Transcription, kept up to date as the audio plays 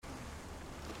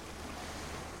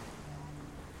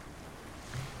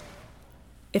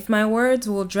If my words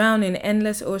will drown in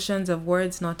endless oceans of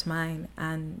words not mine,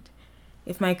 and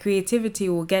if my creativity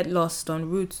will get lost en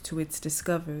route to its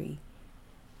discovery,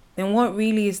 then what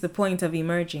really is the point of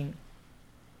emerging?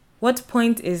 What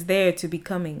point is there to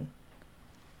becoming?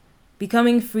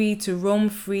 Becoming free to roam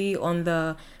free on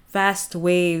the vast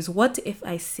waves. What if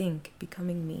I sink,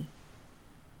 becoming me?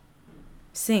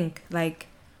 Sink, like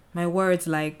my words,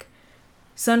 like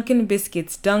sunken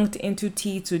biscuits dunked into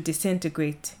tea to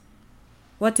disintegrate.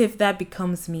 What if that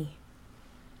becomes me?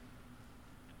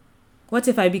 What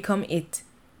if I become it?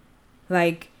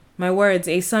 Like my words,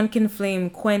 a sunken flame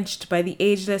quenched by the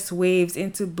ageless waves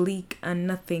into bleak and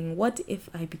nothing. What if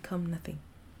I become nothing?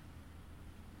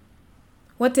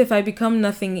 What if I become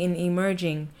nothing in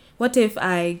emerging? What if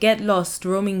I get lost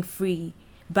roaming free,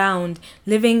 bound,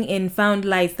 living in found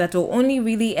lights that will only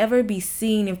really ever be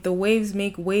seen if the waves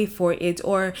make way for it,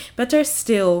 or better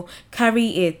still, carry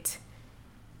it?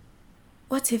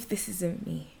 What if this isn't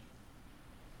me?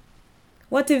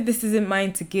 What if this isn't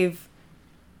mine to give?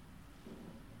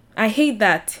 I hate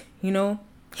that,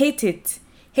 Hate it.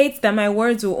 Hate that my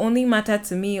words will only matter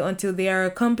to me until they are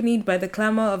accompanied by the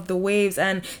clamor of the waves,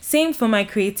 and same for my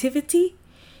creativity.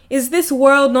 Is this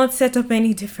world not set up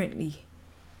any differently?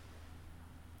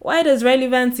 Why does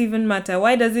relevance even matter?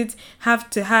 Why does it have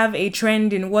to have a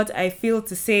trend in what I feel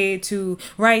to say, to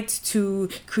write, to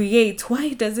create? Why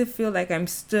does it feel like I'm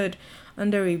stood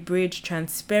under a bridge,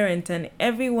 transparent, and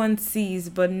everyone sees,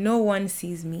 but no one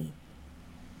sees me?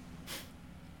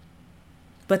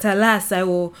 But alas, I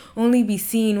will only be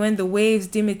seen when the waves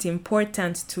deem it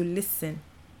important to listen.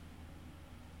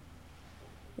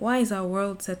 Why is our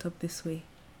world set up this way?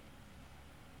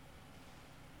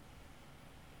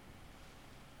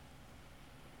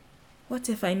 What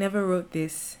if I never wrote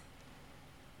this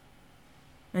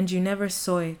and you never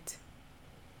saw it?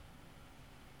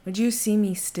 Would you see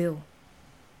me still?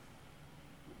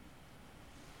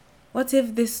 What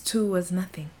if this too was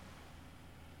nothing?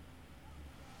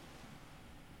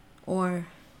 Or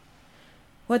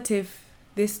what if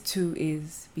this too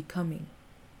is becoming?